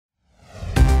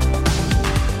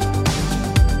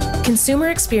consumer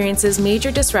experiences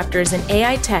major disruptors in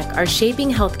AI tech are shaping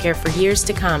healthcare for years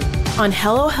to come. On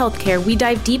Hello Healthcare, we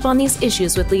dive deep on these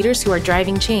issues with leaders who are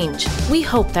driving change. We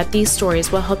hope that these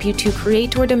stories will help you to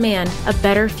create or demand a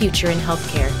better future in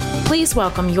healthcare. Please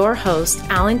welcome your host,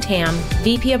 Alan Tam,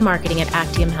 VP of Marketing at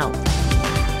Actium Health.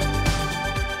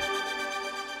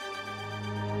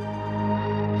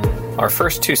 Our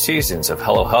first 2 seasons of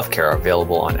Hello Healthcare are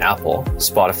available on Apple,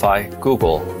 Spotify,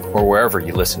 Google, or wherever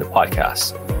you listen to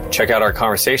podcasts. Check out our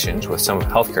conversations with some of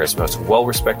healthcare's most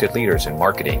well-respected leaders in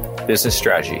marketing, business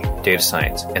strategy, data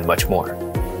science, and much more.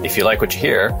 If you like what you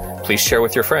hear, please share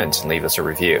with your friends and leave us a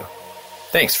review.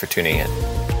 Thanks for tuning in.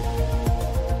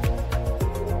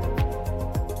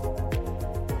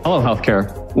 Hello,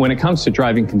 healthcare. When it comes to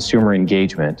driving consumer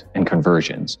engagement and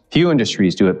conversions, few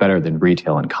industries do it better than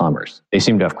retail and commerce. They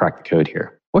seem to have cracked the code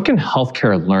here. What can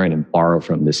healthcare learn and borrow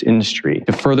from this industry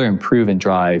to further improve and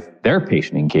drive their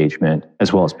patient engagement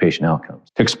as well as patient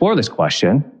outcomes? To explore this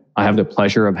question, I have the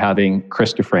pleasure of having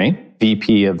Chris Dufresne,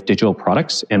 VP of Digital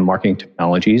Products and Marketing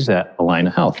Technologies at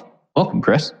Allina Health. Welcome,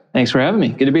 Chris. Thanks for having me.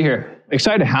 Good to be here.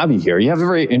 Excited to have you here. You have a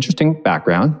very interesting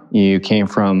background. You came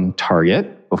from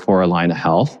Target before Allina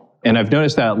Health. And I've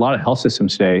noticed that a lot of health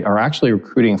systems today are actually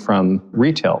recruiting from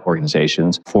retail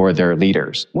organizations for their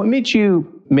leaders. What made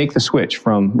you make the switch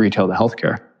from retail to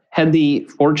healthcare? Had the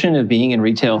fortune of being in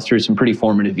retail through some pretty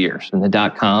formative years. In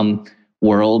the .com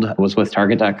world, I was with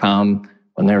Target.com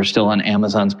when they were still on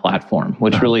Amazon's platform,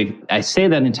 which really, I say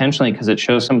that intentionally because it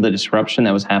shows some of the disruption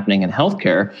that was happening in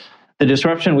healthcare, the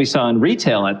disruption we saw in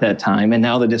retail at that time, and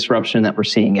now the disruption that we're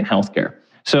seeing in healthcare.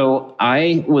 So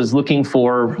I was looking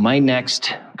for my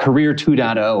next career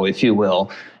 2.0, if you will,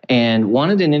 and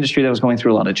wanted an industry that was going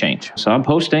through a lot of change. So I'm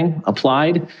posting,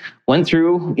 applied, went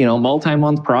through,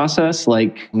 multi-month process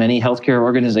like many healthcare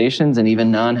organizations and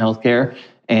even non-healthcare,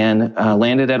 and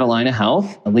landed at Allina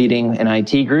Health, leading an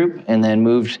IT group, and then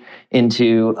moved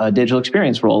into a digital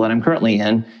experience role that I'm currently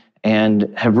in,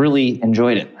 and have really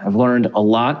enjoyed it. I've learned a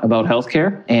lot about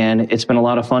healthcare, and it's been a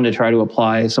lot of fun to try to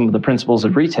apply some of the principles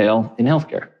of retail in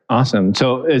healthcare. Awesome.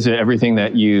 So is it everything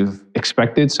that you've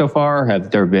expected so far?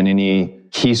 Have there been any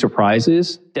key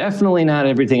surprises? Definitely not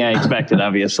everything I expected,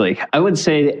 obviously. I would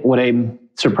say what I'm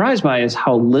surprised by is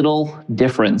how little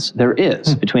difference there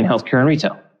is between healthcare and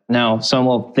retail. Now, some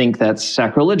will think that's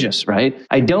sacrilegious, right?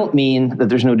 I don't mean that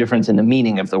there's no difference in the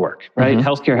meaning of the work, right?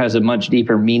 Healthcare has a much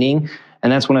deeper meaning.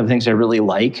 And that's one of the things I really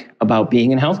like about being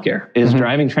in healthcare is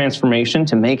driving transformation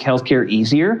to make healthcare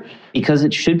easier because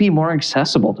it should be more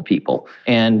accessible to people.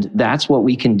 And that's what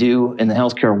we can do in the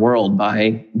healthcare world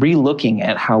by relooking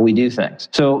at how we do things.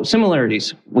 So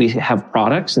similarities, we have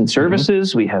products and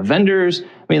services, we have vendors.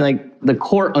 I mean, like the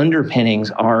core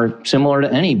underpinnings are similar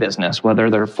to any business,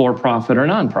 whether they're for-profit or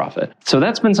nonprofit. So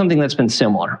that's been something that's been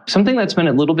similar. Something that's been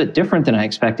a little bit different than I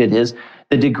expected is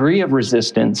the degree of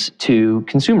resistance to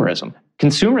consumerism.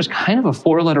 Consumer is kind of a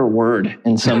 4-letter word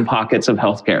in some pockets of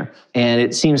healthcare, and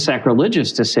it seems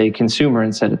sacrilegious to say consumer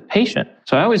instead of patient.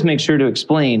 So I always make sure to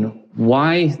explain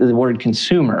why the word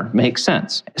consumer makes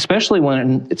sense, especially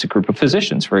when it's a group of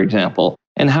physicians, for example.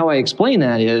 And how I explain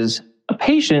that is a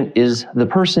patient is the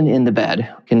person in the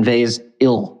bed, conveys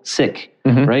ill, sick,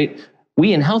 right?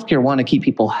 We in healthcare want to keep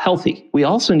people healthy. We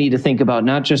also need to think about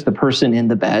not just the person in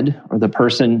the bed or the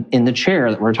person in the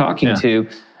chair that we're talking to,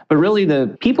 but really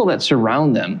the people that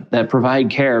surround them, that provide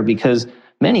care, because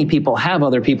many people have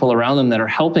other people around them that are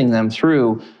helping them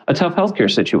through a tough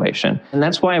healthcare situation. And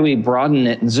that's why we broaden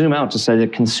it and zoom out to say the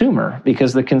consumer,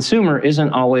 because the consumer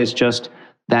isn't always just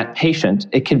that patient.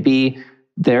 It could be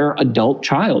their adult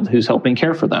child who's helping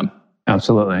care for them.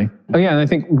 Absolutely. Oh, yeah, and I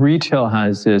think retail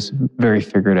has this very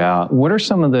figured out. What are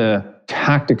some of the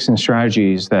tactics and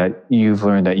strategies that you've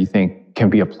learned that you think can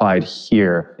be applied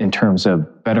here in terms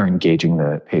of better engaging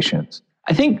the patients?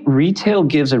 I think retail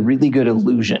gives a really good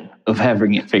illusion of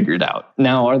having it figured out.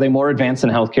 Now, are they more advanced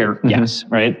than healthcare? Yes,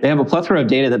 right? They have a plethora of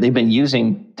data that they've been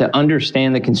using to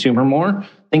understand the consumer more.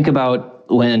 Think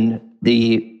about when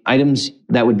the items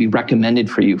that would be recommended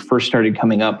for you first started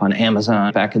coming up on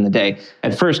Amazon back in the day.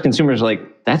 At first, consumers were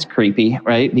like, that's creepy,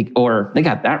 right? Or they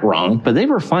got that wrong, but they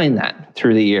refined that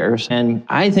through the years. And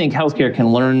I think healthcare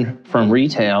can learn from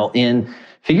retail in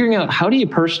figuring out how do you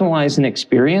personalize an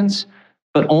experience,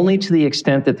 but only to the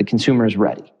extent that the consumer is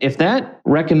ready. If that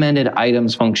recommended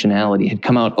items functionality had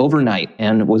come out overnight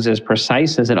and was as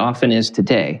precise as it often is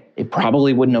today, it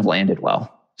probably wouldn't have landed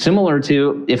well. Similar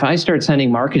to if I start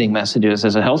sending marketing messages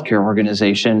as a healthcare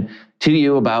organization to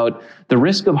you about the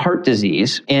risk of heart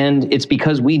disease, and it's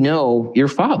because we know your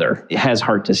father has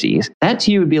heart disease, that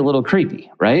to you would be a little creepy,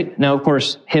 right? Now, of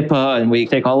course, HIPAA, and we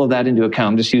take all of that into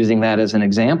account, just using that as an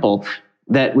example.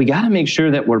 that we got to make sure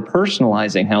that we're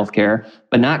personalizing healthcare,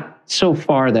 but not so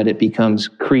far that it becomes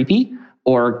creepy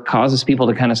or causes people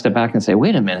to kind of step back and say,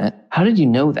 wait a minute, how did you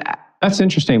know that? That's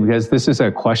interesting because this is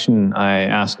a question I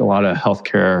ask a lot of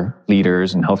healthcare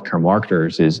leaders and healthcare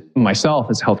marketers is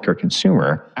myself as a healthcare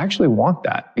consumer, I actually want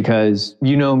that because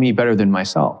you know me better than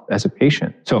myself as a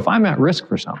patient. So if I'm at risk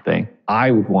for something, I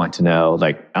would want to know,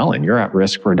 like, Ellen, you're at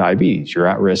risk for diabetes, you're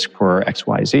at risk for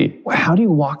XYZ. How do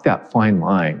you walk that fine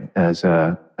line as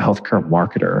a healthcare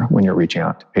marketer when you're reaching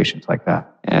out to patients like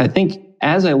that? I think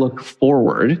as I look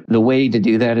forward, the way to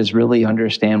do that is really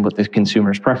understand what the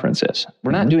consumer's preference is.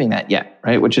 We're not doing that yet,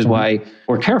 right? Which is why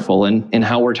we're careful in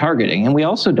how we're targeting. And we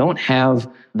also don't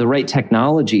have the right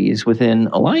technologies within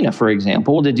Allina, for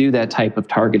example, to do that type of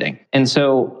targeting. And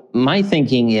so my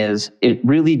thinking is it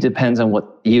really depends on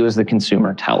what you as the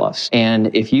consumer tell us.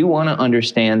 And if you want to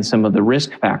understand some of the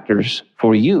risk factors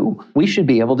for you, we should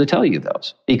be able to tell you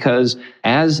those. Because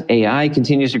as AI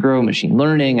continues to grow, machine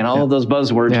learning and all of those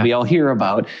buzzwords we all hear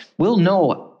about, we'll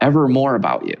know ever more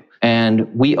about you.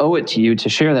 And we owe it to you to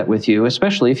share that with you,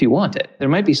 especially if you want it. There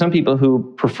might be some people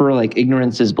who prefer like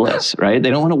ignorance is bliss, right? They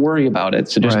don't want to worry about it.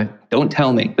 So just don't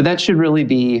tell me. But that should really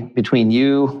be between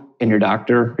you and your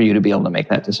doctor for you to be able to make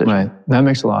that decision. Right. That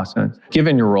makes a lot of sense.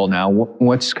 Given your role now,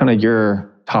 what's kind of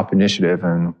your top initiative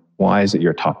and why is it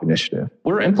your top initiative?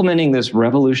 We're implementing this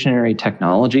revolutionary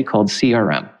technology called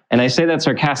CRM. And I say that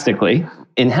sarcastically.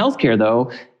 In healthcare,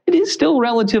 though, it is still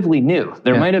relatively new.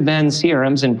 There might have been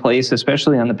CRMs in place,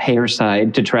 especially on the payer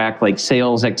side, to track like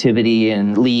sales activity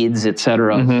and leads, et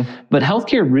cetera. But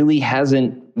healthcare really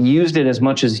hasn't used it as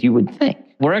much as you would think.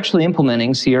 We're actually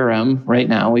implementing CRM right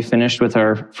now. We finished with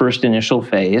our first initial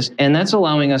phase, and that's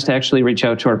allowing us to actually reach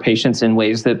out to our patients in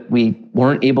ways that we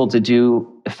weren't able to do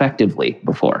effectively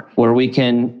before, where we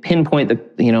can pinpoint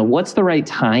what's the right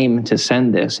time to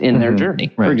send this in their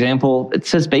journey. For example,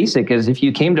 it's as basic as if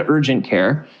you came to urgent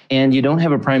care and you don't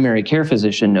have a primary care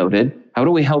physician noted, how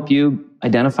do we help you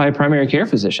identify a primary care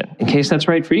physician in case that's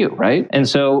right for you, right? And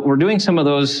so we're doing some of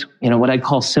those, what I'd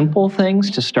call simple things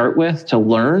to start with, to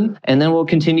learn, and then we'll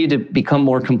continue to become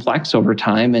more complex over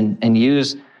time and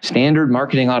use standard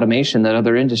marketing automation that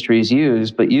other industries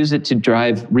use, but use it to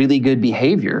drive really good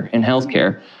behavior in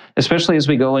healthcare, especially as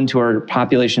we go into our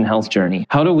population health journey.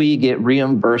 How do we get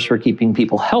reimbursed for keeping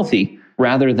people healthy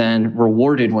rather than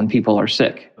rewarded when people are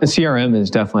sick? The CRM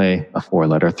is definitely a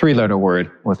 3-letter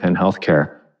word within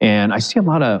healthcare. And I see a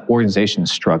lot of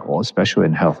organizations struggle, especially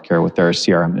in healthcare, with their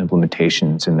CRM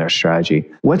implementations and their strategy.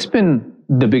 What's been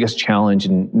the biggest challenge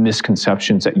and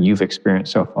misconceptions that you've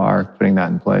experienced so far putting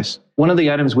that in place? One of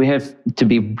the items we have to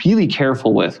be really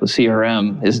careful with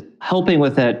CRM is helping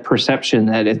with that perception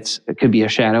that it could be a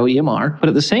shadow EMR, but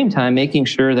at the same time, making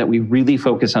sure that we really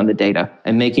focus on the data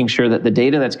and making sure that the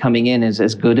data that's coming in is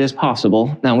as good as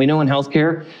possible. Now, we know in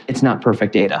healthcare, it's not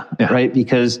perfect data, right?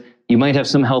 Because you might have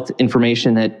some health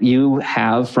information that you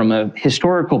have from a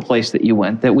historical place that you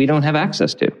went that we don't have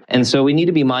access to. And so we need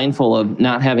to be mindful of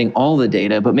not having all the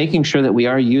data, but making sure that we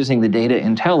are using the data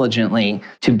intelligently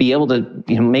to be able to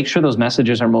make sure those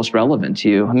messages are most relevant to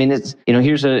you. I mean, it's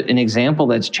here's an example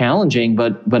that's challenging,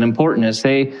 but important is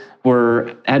say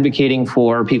we're advocating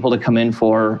for people to come in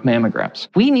for mammograms.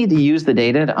 We need to use the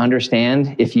data to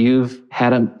understand if you've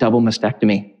had a double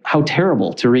mastectomy. How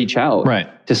terrible to reach out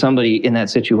to somebody in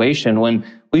that situation when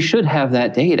we should have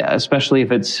that data, especially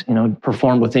if it's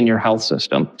performed within your health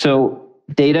system. So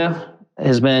data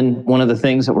has been one of the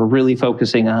things that we're really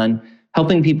focusing on,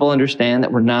 helping people understand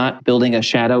that we're not building a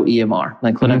shadow EMR.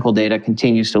 Like clinical data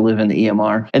continues to live in the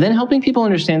EMR. And then helping people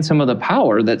understand some of the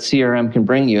power that CRM can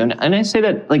bring you. And I say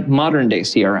that like modern day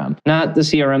CRM, not the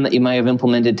CRM that you might have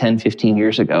implemented 10, 15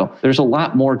 years ago. There's a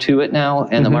lot more to it now.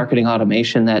 And the marketing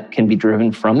automation that can be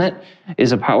driven from it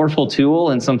is a powerful tool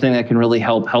and something that can really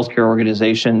help healthcare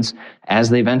organizations as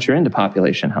they venture into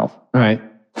population health. All right.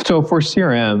 So for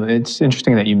CRM, it's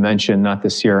interesting that you mentioned not the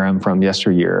CRM from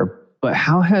yesteryear, but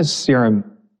how has CRM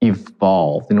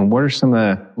evolved? And what are some of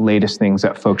the latest things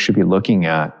that folks should be looking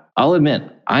at? I'll admit,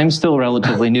 I'm still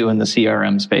relatively new in the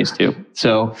CRM space too.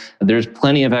 So there's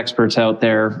plenty of experts out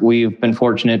there. We've been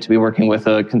fortunate to be working with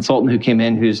a consultant who came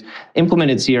in who's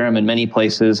implemented CRM in many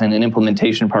places and an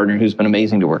implementation partner who's been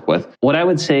amazing to work with. What I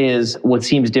would say is what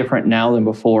seems different now than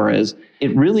before is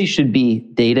it really should be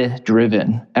data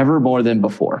driven ever more than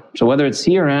before. So whether it's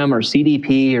CRM or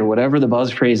CDP or whatever the buzz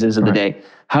phrase is of the day,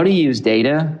 how do you use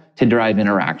data to drive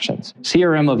interactions?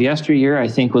 CRM of yesteryear, I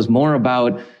think, was more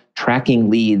about tracking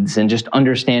leads and just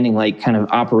understanding like kind of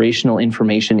operational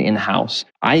information in-house.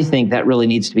 I think that really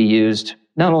needs to be used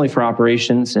not only for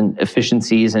operations and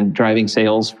efficiencies and driving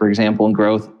sales, for example, and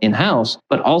growth in-house,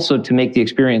 but also to make the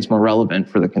experience more relevant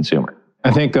for the consumer.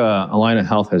 I think Allina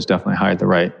Health has definitely hired the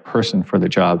right person for the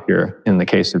job here in the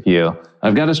case of you.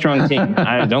 I've got a strong team.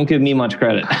 Don't give me much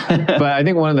credit. But I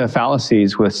think one of the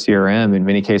fallacies with CRM in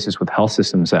many cases with health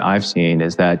systems that I've seen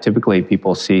is that typically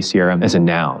people see CRM as a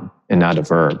noun and not a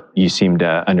verb. You seem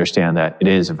to understand that it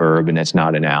is a verb and it's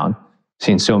not a noun. I've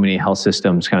seen so many health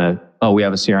systems kind of, we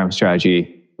have a CRM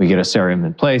strategy. We get a CRM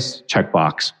in place,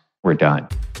 checkbox, we're done.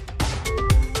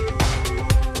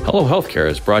 Hello Healthcare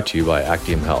is brought to you by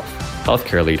Actium Health.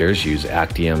 Healthcare leaders use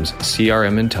Actium's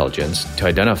CRM intelligence to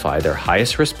identify their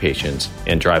highest risk patients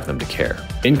and drive them to care.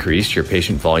 Increase your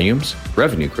patient volumes,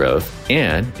 revenue growth,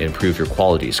 and improve your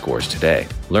quality scores today.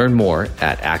 Learn more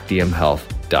at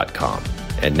actiumhealth.com.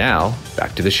 And now,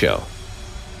 back to the show.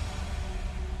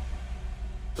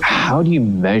 How do you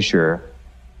measure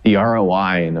the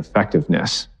ROI and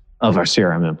effectiveness of our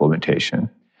CRM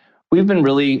implementation? We've been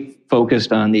really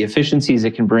focused on the efficiencies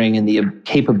it can bring and the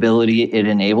capability it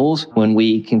enables when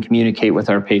we can communicate with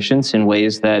our patients in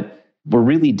ways that were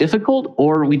really difficult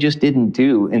or we just didn't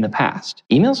do in the past.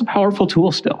 Email's a powerful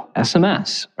tool still.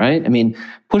 SMS, right? I mean,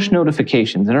 push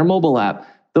notifications in our mobile app.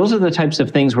 Those are the types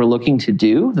of things we're looking to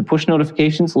do. The push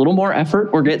notifications, a little more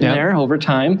effort. We're getting there over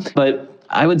time. But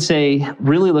I would say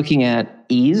really looking at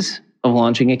ease of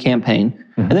launching a campaign.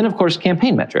 And then, of course,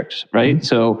 campaign metrics, right?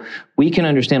 So we can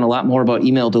understand a lot more about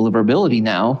email deliverability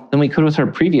now than we could with our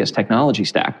previous technology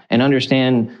stack and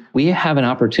understand we have an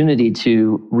opportunity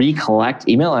to recollect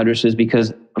email addresses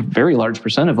because a very large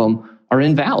percent of them are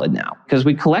invalid now because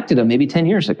we collected them maybe 10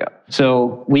 years ago.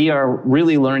 So we are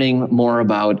really learning more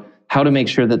about how to make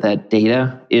sure that that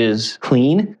data is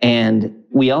clean. And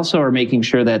we also are making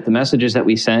sure that the messages that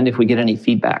we send, if we get any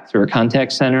feedback through our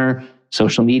contact center,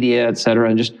 social media, et cetera,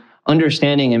 and just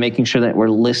understanding and making sure that we're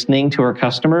listening to our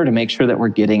customer to make sure that we're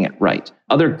getting it right.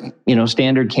 Other,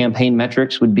 standard campaign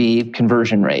metrics would be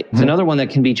conversion rate. It's another one that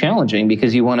can be challenging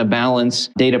because you want to balance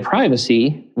data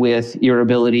privacy with your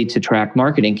ability to track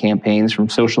marketing campaigns from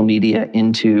social media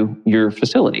into your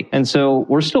facility. And so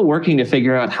we're still working to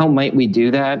figure out how might we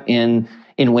do that in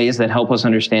ways that help us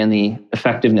understand the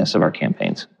effectiveness of our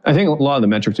campaigns. I think a lot of the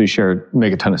metrics we shared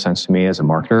make a ton of sense to me as a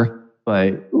marketer.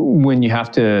 But when you have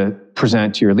to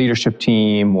present to your leadership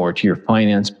team or to your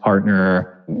finance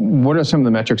partner, what are some of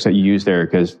the metrics that you use there?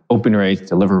 Because open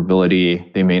rates,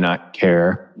 deliverability, they may not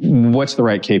care. What's the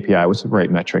right KPI? What's the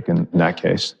right metric in that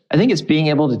case? I think it's being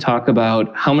able to talk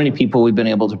about how many people we've been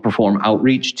able to perform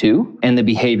outreach to and the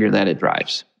behavior that it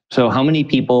drives. So how many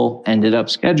people ended up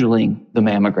scheduling the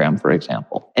mammogram, for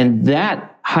example? And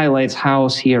that highlights how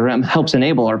CRM helps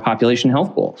enable our population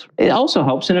health goals. It also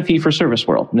helps in a fee-for-service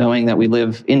world, knowing that we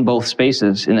live in both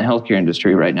spaces in the healthcare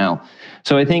industry right now.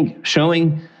 So I think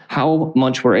showing how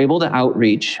much we're able to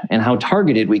outreach and how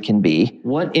targeted we can be,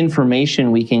 what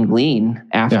information we can glean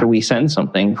after we send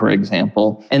something, for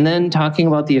example, and then talking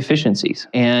about the efficiencies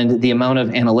and the amount of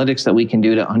analytics that we can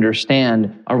do to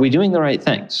understand, are we doing the right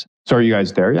things? So are you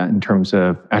guys there yet in terms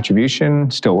of attribution?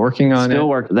 Still working on it? Still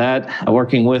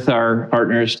working with our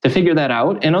partners to figure that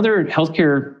out and other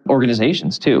healthcare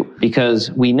organizations too,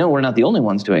 because we know we're not the only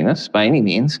ones doing this by any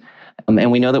means.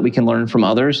 And we know that we can learn from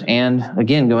others. And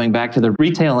again, going back to the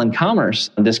retail and commerce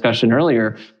discussion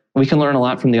earlier, we can learn a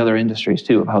lot from the other industries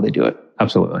too of how they do it.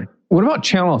 Absolutely. What about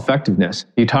channel effectiveness?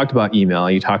 You talked about email,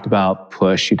 you talked about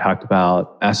push, you talked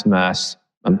about SMS.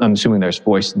 I'm assuming there's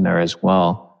voice in there as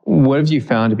well. What have you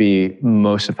found to be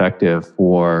most effective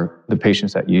for the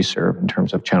patients that you serve in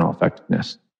terms of channel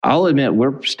effectiveness? I'll admit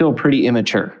we're still pretty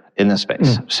immature in this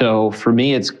space. So for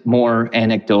me, it's more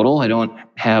anecdotal. I don't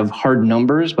have hard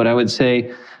numbers, but I would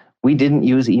say we didn't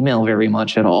use email very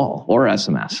much at all or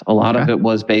SMS. A lot of it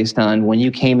was based on when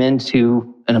you came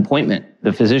into an appointment,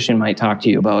 the physician might talk to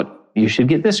you about you should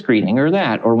get this screening or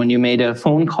that, or when you made a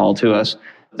phone call to us,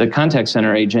 the contact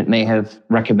center agent may have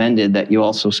recommended that you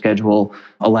also schedule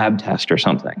a lab test or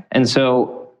something. And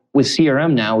so with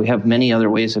CRM now, we have many other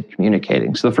ways of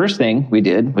communicating. So the first thing we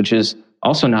did, which is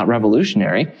also not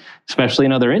revolutionary, especially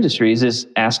in other industries, is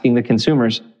asking the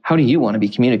consumers, how do you want to be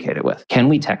communicated with? Can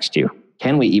we text you?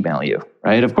 Can we email you?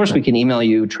 Right? Of course, we can email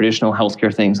you traditional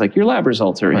healthcare things like your lab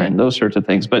results are in, those sorts of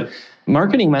things. But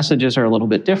marketing messages are a little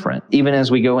bit different. Even as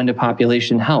we go into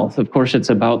population health, of course, it's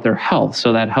about their health.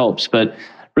 So that helps. But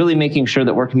really making sure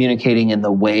that we're communicating in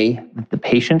the way that the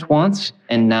patient wants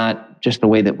and not just the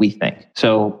way that we think.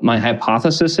 So my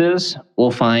hypothesis is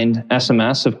we'll find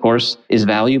SMS, of course, is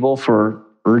valuable for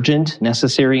urgent,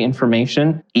 necessary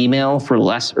information, email for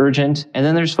less urgent. And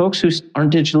then there's folks who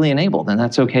aren't digitally enabled, and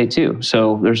that's okay too.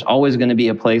 So there's always going to be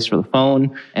a place for the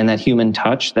phone and that human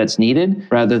touch that's needed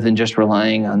rather than just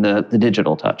relying on the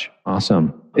digital touch.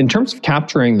 Awesome. In terms of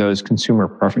capturing those consumer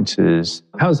preferences,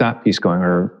 how's that piece going?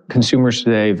 Are consumers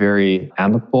today very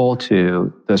amicable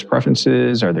to those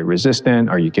preferences? Are they resistant?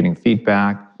 Are you getting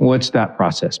feedback? What's that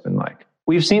process been like?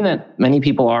 We've seen that many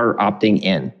people are opting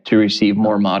in to receive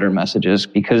more modern messages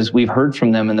because we've heard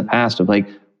from them in the past of like,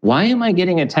 why am I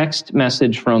getting a text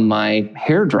message from my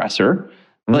hairdresser,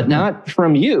 but not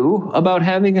from you about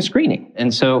having a screening?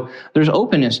 And so there's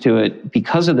openness to it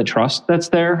because of the trust that's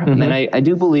there. And I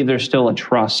do believe there's still a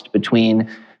trust between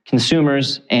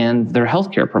consumers and their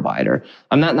healthcare provider.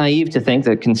 I'm not naive to think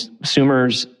that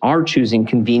consumers are choosing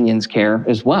convenience care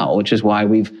as well, which is why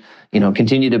we've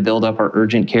continue to build up our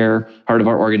urgent care part of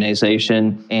our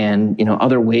organization and,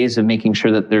 other ways of making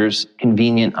sure that there's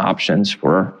convenient options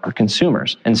for our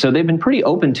consumers. And so they've been pretty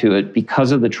open to it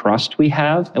because of the trust we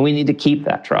have. And we need to keep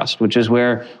that trust, which is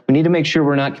where we need to make sure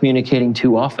we're not communicating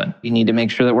too often. We need to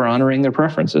make sure that we're honoring their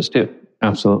preferences too.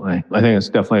 Absolutely. I think it's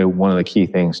definitely one of the key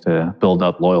things to build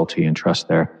up loyalty and trust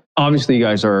there. Obviously, you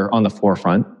guys are on the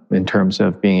forefront in terms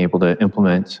of being able to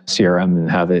implement CRM and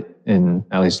have it in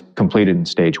at least completed in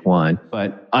stage 1.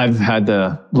 But I've had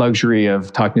the luxury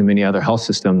of talking to many other health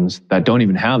systems that don't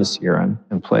even have a CRM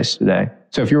in place today.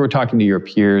 So if you were talking to your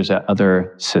peers at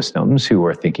other systems who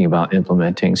were thinking about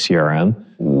implementing CRM,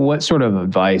 what sort of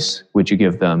advice would you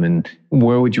give them and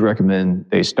where would you recommend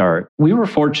they start? We were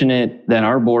fortunate that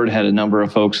our board had a number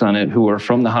of folks on it who were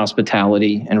from the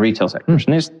hospitality and retail sectors,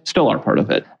 and they still are part of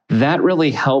it. That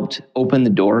really helped open the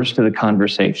doors to the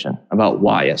conversation about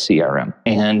why a CRM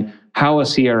and how a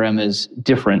CRM is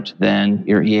different than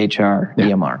your EHR,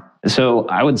 EMR. So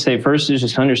I would say first is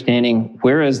just understanding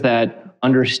where is that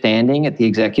understanding at the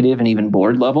executive and even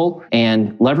board level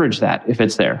and leverage that if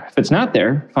it's there. If it's not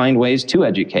there, find ways to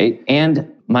educate.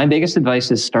 And my biggest advice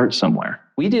is start somewhere.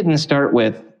 We didn't start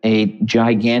with a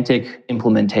gigantic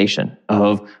implementation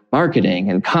of marketing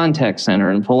and contact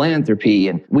center and philanthropy.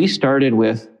 And we started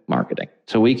with marketing.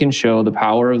 So we can show the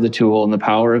power of the tool and the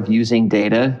power of using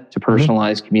data to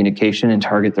personalize communication and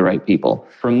target the right people.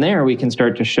 From there, we can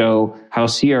start to show how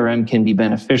CRM can be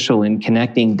beneficial in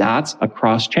connecting dots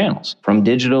across channels, from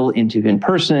digital into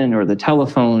in-person or the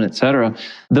telephone, et cetera.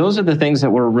 Those are the things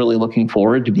that we're really looking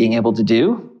forward to being able to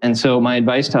do. And so my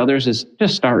advice to others is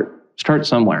just start. Start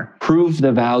somewhere. Prove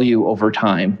the value over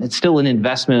time. It's still an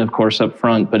investment, of course, up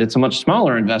front, but it's a much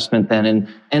smaller investment than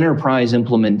an enterprise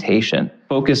implementation.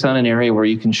 Focus on an area where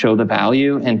you can show the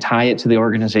value and tie it to the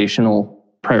organizational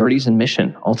priorities and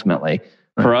mission, ultimately.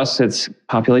 Right. For us, it's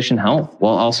population health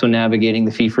while also navigating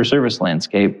the fee-for-service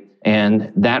landscape.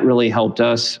 And that really helped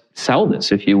us sell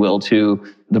this, if you will, to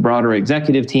the broader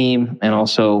executive team and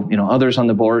also, others on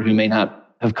the board who may not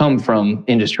have come from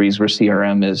industries where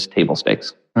CRM is table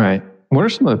stakes. All right. What are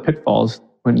some of the pitfalls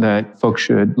that folks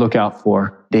should look out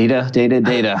for? Data.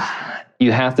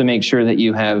 You have to make sure that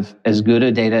you have as good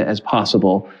a data as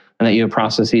possible and that you have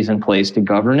processes in place to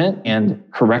govern it and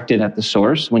correct it at the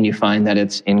source when you find that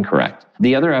it's incorrect.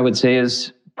 The other I would say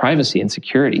is privacy and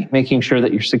security, making sure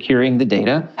that you're securing the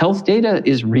data. Health data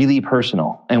is really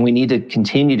personal, and we need to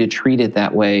continue to treat it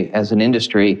that way as an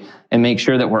industry and make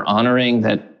sure that we're honoring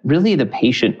that really the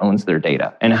patient owns their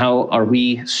data. And how are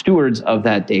we stewards of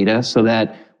that data so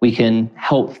that we can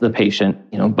help the patient,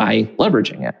 by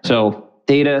leveraging it. So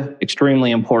data, extremely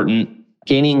important.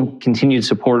 Gaining continued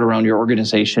support around your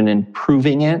organization and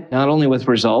proving it, not only with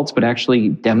results, but actually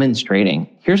demonstrating.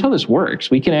 Here's how this works.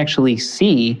 We can actually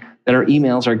see that our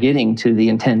emails are getting to the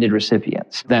intended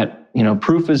recipients. That,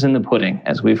 proof is in the pudding,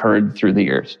 as we've heard through the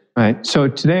years. Right. So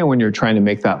today, when you're trying to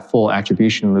make that full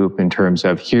attribution loop in terms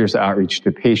of here's the outreach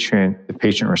to the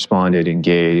patient responded,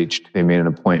 engaged, they made an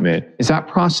appointment. Is that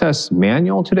process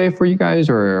manual today for you guys,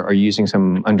 or are you using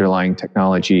some underlying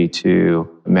technology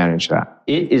to manage that?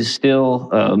 It is still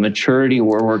a maturity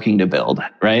we're working to build,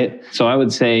 right? So I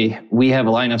would say we have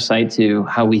a line of sight to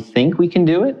how we think we can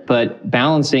do it, but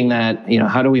balancing that,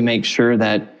 how do we make sure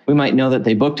that we might know that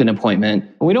they booked an appointment.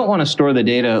 We don't want to store the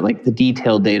data, like the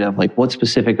detailed data of like what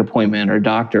specific appointment or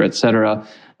doctor, et cetera.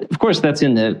 Of course, that's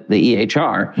in the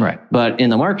EHR, right? But in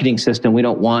the marketing system, we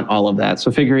don't want all of that.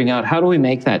 So figuring out how do we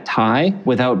make that tie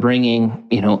without bringing,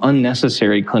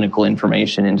 unnecessary clinical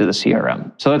information into the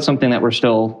CRM. So that's something that we're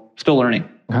still learning.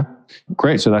 Okay.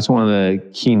 Great. So that's one of the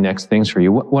key next things for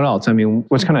you. What else? I mean,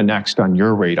 what's kind of next on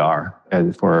your radar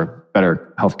for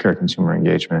better healthcare consumer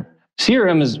engagement?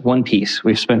 CRM is one piece.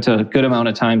 We've spent a good amount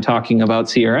of time talking about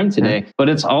CRM today, but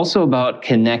it's also about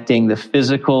connecting the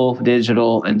physical,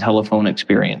 digital, and telephone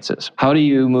experiences. How do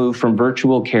you move from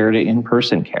virtual care to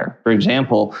in-person care? For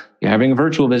example, you're having a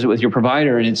virtual visit with your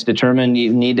provider and it's determined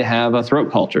you need to have a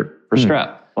throat culture for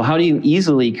strep. Well, how do you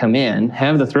easily come in,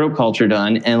 have the throat culture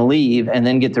done, and leave, and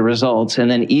then get the results,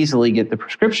 and then easily get the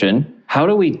prescription? How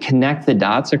do we connect the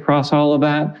dots across all of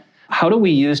that? How do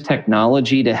we use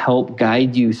technology to help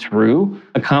guide you through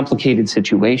a complicated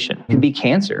situation? It could be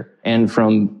cancer, and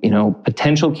from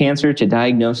potential cancer to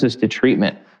diagnosis to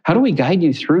treatment. How do we guide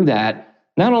you through that,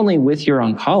 not only with your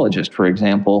oncologist, for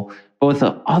example, but with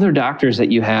the other doctors that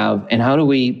you have, and how do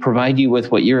we provide you with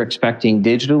what you're expecting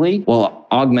digitally, while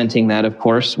augmenting that, of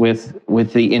course, with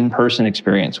the in-person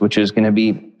experience, which is going to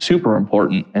be super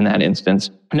important in that instance.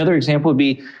 Another example would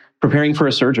be preparing for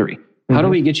a surgery. How do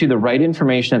we get you the right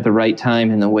information at the right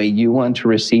time in the way you want to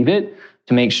receive it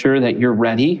to make sure that you're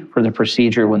ready for the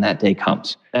procedure when that day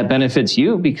comes? That benefits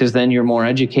you because then you're more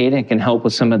educated and can help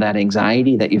with some of that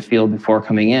anxiety that you feel before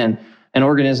coming in. And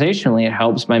organizationally, it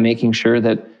helps by making sure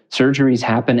that surgeries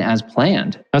happen as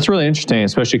planned. That's really interesting,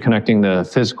 especially connecting the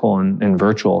physical and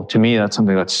virtual. To me, that's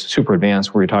something that's super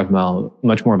advanced where you're talking about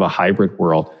much more of a hybrid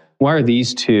world. Why are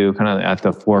these two kind of at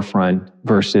the forefront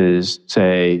versus,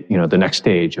 say, the next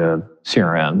stage of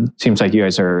CRM? Seems like you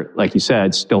guys are, like you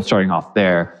said, still starting off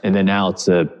there. And then now it's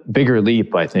a bigger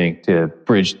leap, I think, to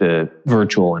bridge the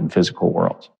virtual and physical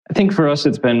worlds. I think for us,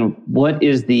 it's been what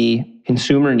is the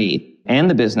consumer need and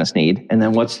the business need? And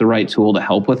then what's the right tool to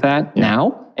help with that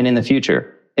now and in the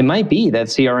future? It might be that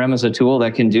CRM is a tool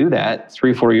that can do that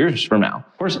 3-4 years from now.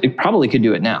 Of course, it probably could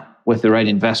do it now with the right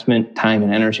investment, time,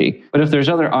 and energy. But if there's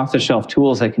other off-the-shelf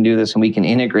tools that can do this and we can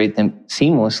integrate them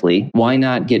seamlessly, why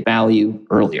not get value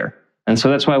earlier? And so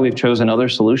that's why we've chosen other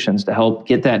solutions to help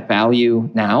get that value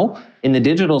now. In the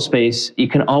digital space, you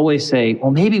can always say,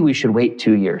 well, maybe we should wait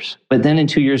 2 years. But then in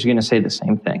 2 years, you're going to say the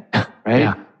same thing, right?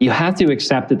 Yeah. You have to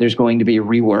accept that there's going to be a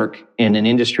rework in an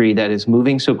industry that is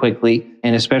moving so quickly,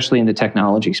 and especially in the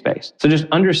technology space. So just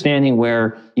understanding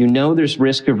where there's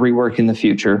risk of rework in the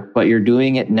future, but you're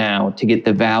doing it now to get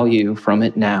the value from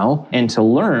it now and to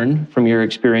learn from your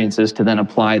experiences to then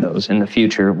apply those in the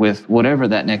future with whatever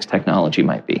that next technology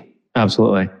might be.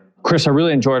 Absolutely. Chris, I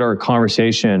really enjoyed our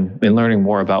conversation and learning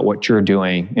more about what you're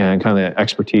doing and kind of the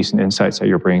expertise and insights that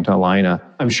you're bringing to Allina.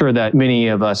 I'm sure that many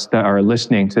of us that are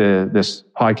listening to this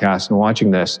podcast and watching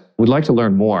this would like to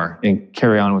learn more and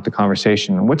carry on with the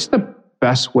conversation. What's the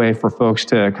best way for folks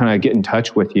to kind of get in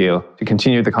touch with you to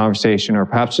continue the conversation, or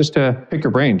perhaps just to pick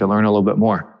your brain to learn a little bit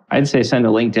more? I'd say send a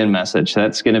LinkedIn message.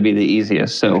 That's going to be the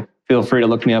easiest. So feel free to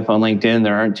look me up on LinkedIn.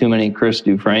 There aren't too many Chris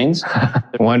Dufresnes.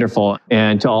 Wonderful.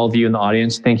 And to all of you in the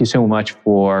audience, thank you so much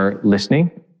for listening.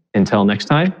 Until next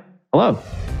time, hello.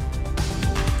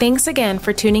 Thanks again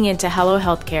for tuning in to Hello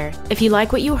Healthcare. If you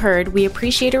like what you heard, we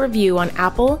appreciate a review on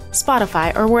Apple,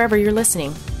 Spotify, or wherever you're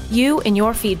listening. You and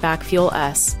your feedback fuel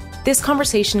us. This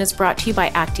conversation is brought to you by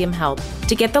Actium Health.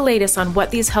 To get the latest on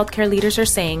what these healthcare leaders are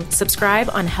saying, subscribe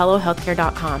on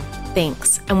HelloHealthcare.com.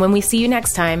 Thanks. And when we see you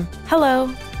next time,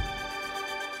 hello.